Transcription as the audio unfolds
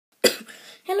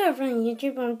Hello everyone,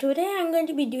 YouTube. Today I'm going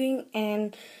to be doing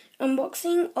an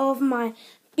unboxing of my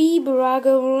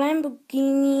Murcielago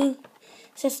Lamborghini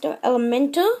Sesto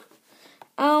Elemental.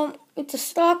 It's a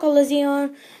Star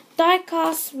Collision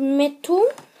die-cast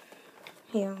metal.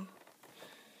 Here,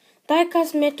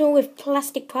 die-cast metal with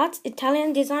plastic parts.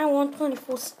 Italian design,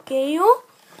 1/24 scale.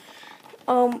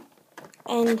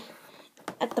 And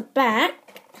at the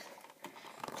back,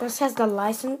 just has the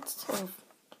license of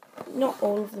not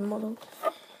all of the models.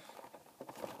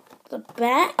 The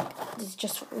back is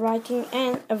just writing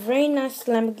and a very nice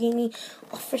Lamborghini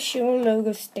official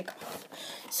logo sticker.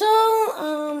 So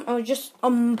I'll just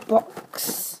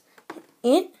unbox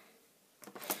it.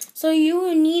 So you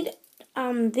will need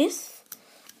this,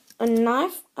 a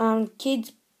knife.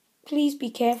 Kids, please be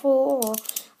careful, or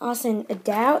ask an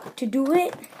adult to do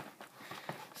it.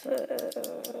 So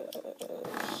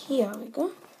here we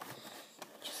go.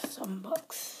 Just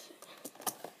unbox.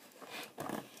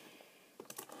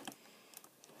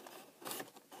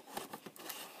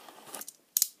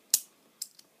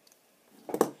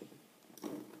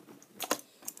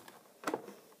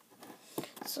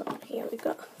 So here we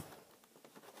go.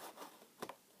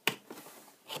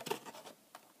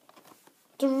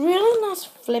 It's a really nice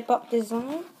flip-up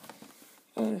design.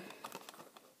 And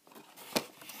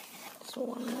so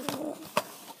one more.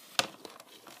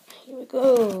 Here we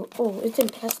go. Oh, it's in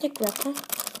plastic wrapper.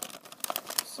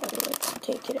 So let's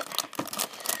take it out.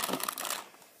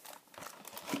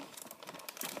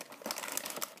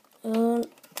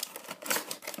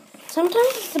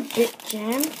 Sometimes it's a bit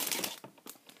jammed.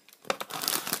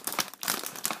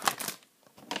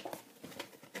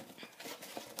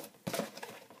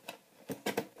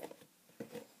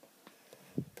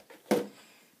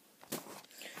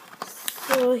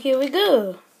 So here we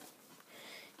go.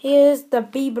 Here's the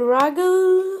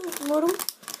Murcielago model,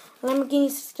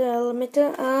 Lamborghini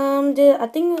Elemental. I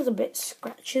think there's a bit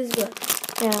scratches, but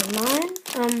yeah,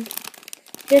 mine.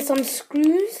 There's some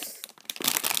screws.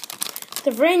 It's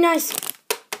a very nice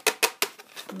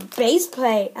base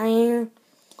plate.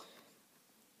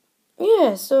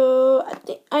 Yeah. So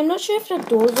I'm not sure if the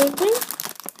door's open.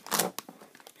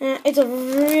 It's a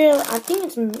real. I think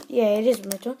it's it is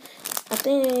metal. I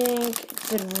think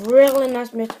it's a really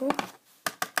nice metal.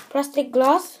 Plastic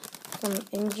glass, some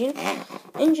engine.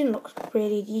 Engine looks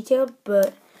pretty detailed,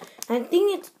 but I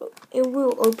think it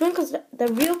will open because the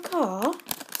real car,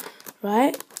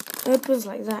 right, opens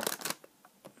like that,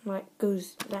 like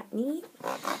goes that neat.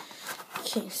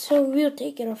 Okay, so we'll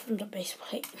take it off from the base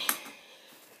plate.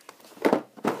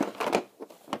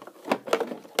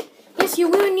 Yes, you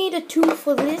will need a tool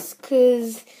for this,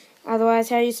 because otherwise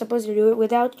how are you supposed to do it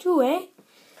without a tool, eh?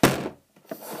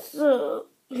 So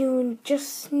you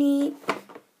just need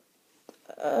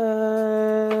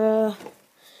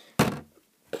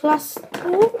plus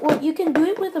tool. Well, you can do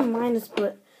it with a minus,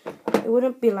 but it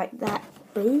wouldn't be like that.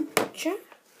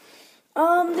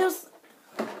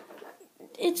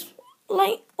 It's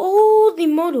like all the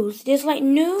models. There's like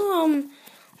no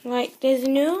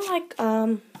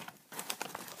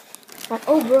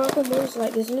oh brother,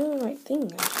 there's no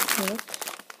thing. You know?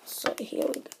 So here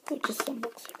we go. We just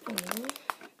unbox it.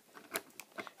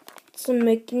 It's a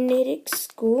magnetic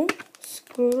screw.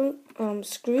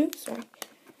 Sorry.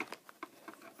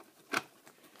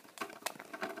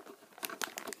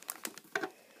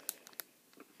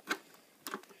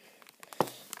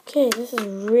 Okay, this is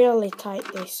really tight.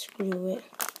 They screw it.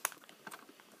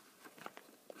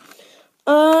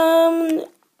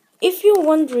 If you're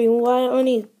wondering why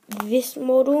only this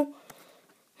model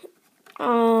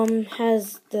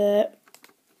has the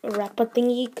wrapper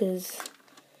thingy, because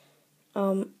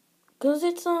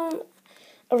it's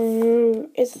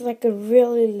like a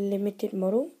really limited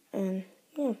model, and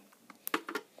yeah,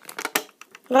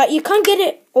 like you can't get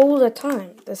it all the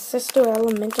time. The Sesto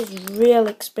Elemental is real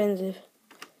expensive.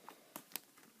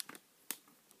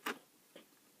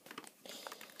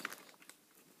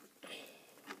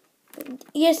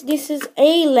 Yes, this is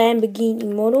a Lamborghini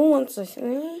model. Once I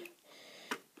say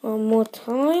one more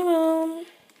time,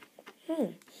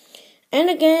 and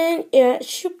again, it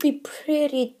should be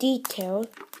pretty detailed,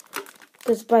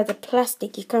 because by the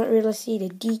plastic you can't really see the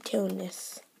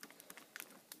detailedness.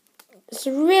 It's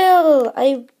real.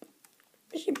 I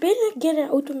should better get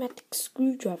an automatic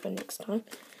screwdriver next time.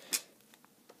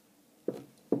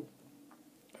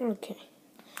 Okay.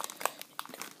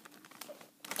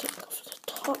 Take off the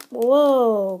top.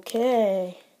 Whoa,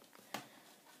 okay.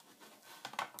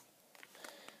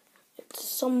 It's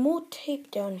some more tape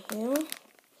down here.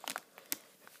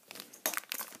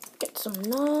 Get some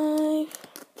knife.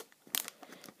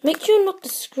 Make sure not to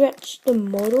scratch the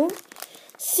model.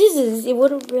 scissors, it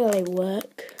wouldn't really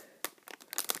work.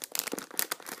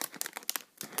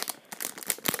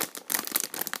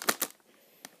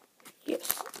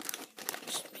 Yes.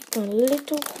 Just make a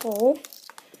little hole.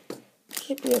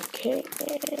 Should be okay.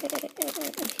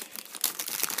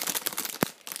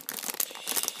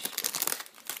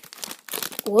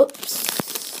 Whoops.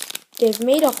 They've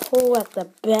made a hole at the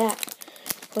back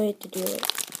for you to do it.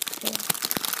 Yeah.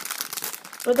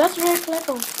 But that's very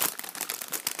clever.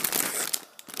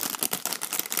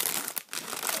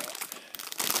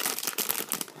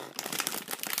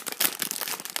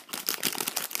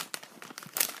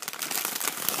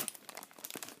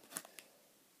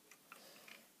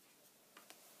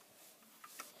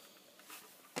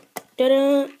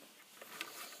 Ta-da!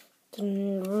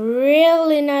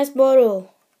 Really nice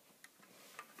bottle.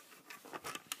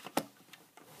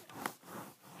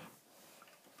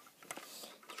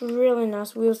 Really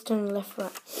nice. Wheels turn left,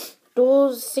 right.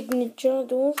 Doors, signature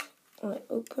doors. Like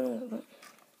open.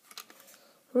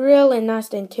 Really nice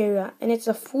the interior, and it's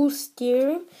a full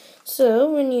steering.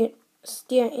 So when you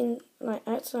steer in, like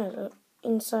outside,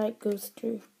 inside goes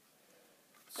through.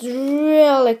 It's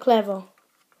really clever.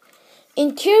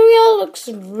 Interior looks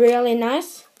really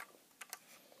nice.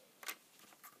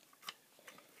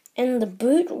 And the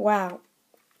boot, wow,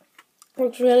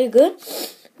 looks really good.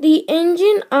 The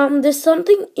engine, there's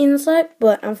something inside,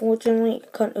 but unfortunately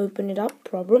can't open it up.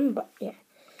 Problem, but yeah,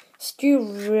 still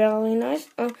really nice.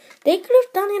 They could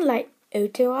have done it like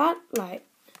auto art, like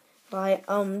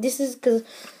this is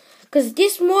because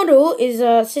this model is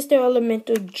a Sister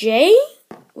Elemental J,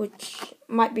 which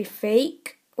might be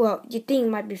fake. Well, you think it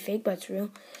might be fake, but it's real.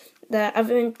 The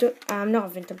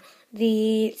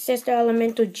the Sister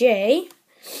Elemental J.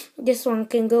 This one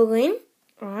can go in,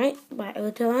 alright, by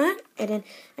auto art, and then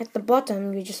at the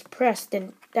bottom you just press,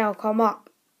 then that'll come up.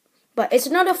 But it's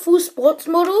not a full sports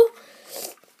model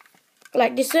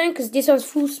like this one, because this one's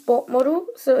full sport model,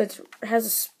 so it has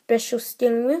a special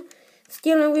steering wheel.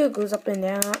 Steering wheel goes up and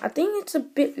down. I think it's a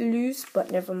bit loose, but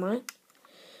never mind.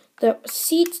 The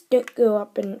seats don't go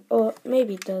up and, or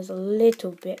maybe it does a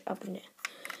little bit up and down.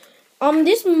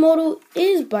 This model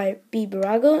is by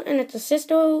Murcielago, and it's a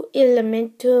Sister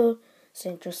Elemental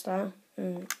Central style,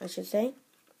 I should say.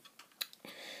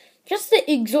 Just the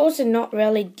exhaust is not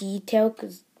really detailed,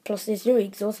 plus there's no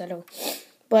exhaust at all.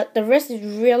 But the rest is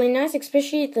really nice,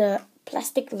 especially the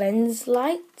plastic lens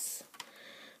lights.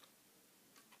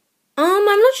 I'm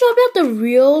not sure about the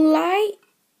real light.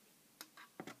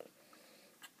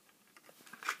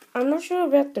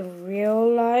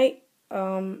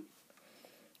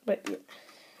 But yeah.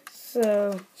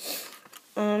 So,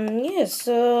 yeah.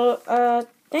 So,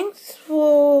 thanks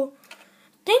for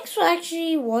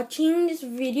actually watching this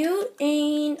video,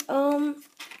 and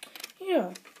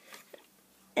yeah,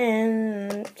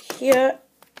 and here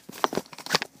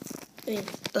is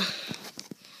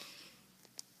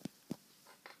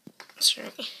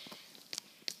sorry.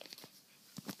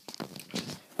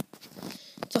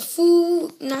 It's a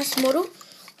full nice model,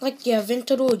 like the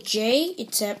Aventador J,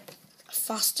 except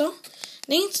faster. I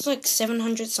think it's like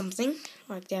 700 something,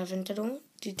 like the Aventador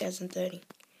 2030.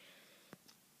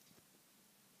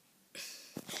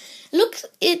 Look,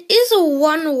 it is a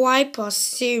one wiper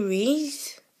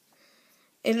series.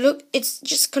 It's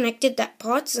just connected that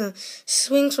part, so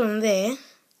swings from there,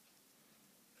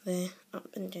 up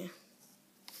and down.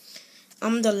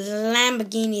 The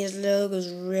Lamborghini's logo is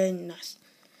really nice.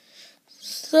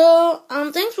 So,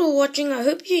 thanks for watching. I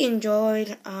hope you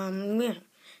enjoyed. Yeah.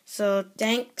 So,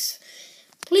 thanks.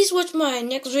 Please watch my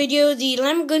next video, the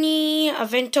Lamborghini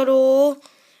Aventador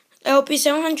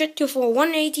LP700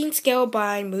 24118 scale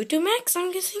by Motomax,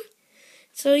 I'm guessing.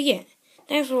 So, yeah.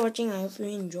 Thanks for watching. I hope you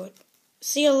enjoyed.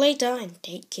 See you later and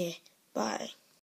take care. Bye.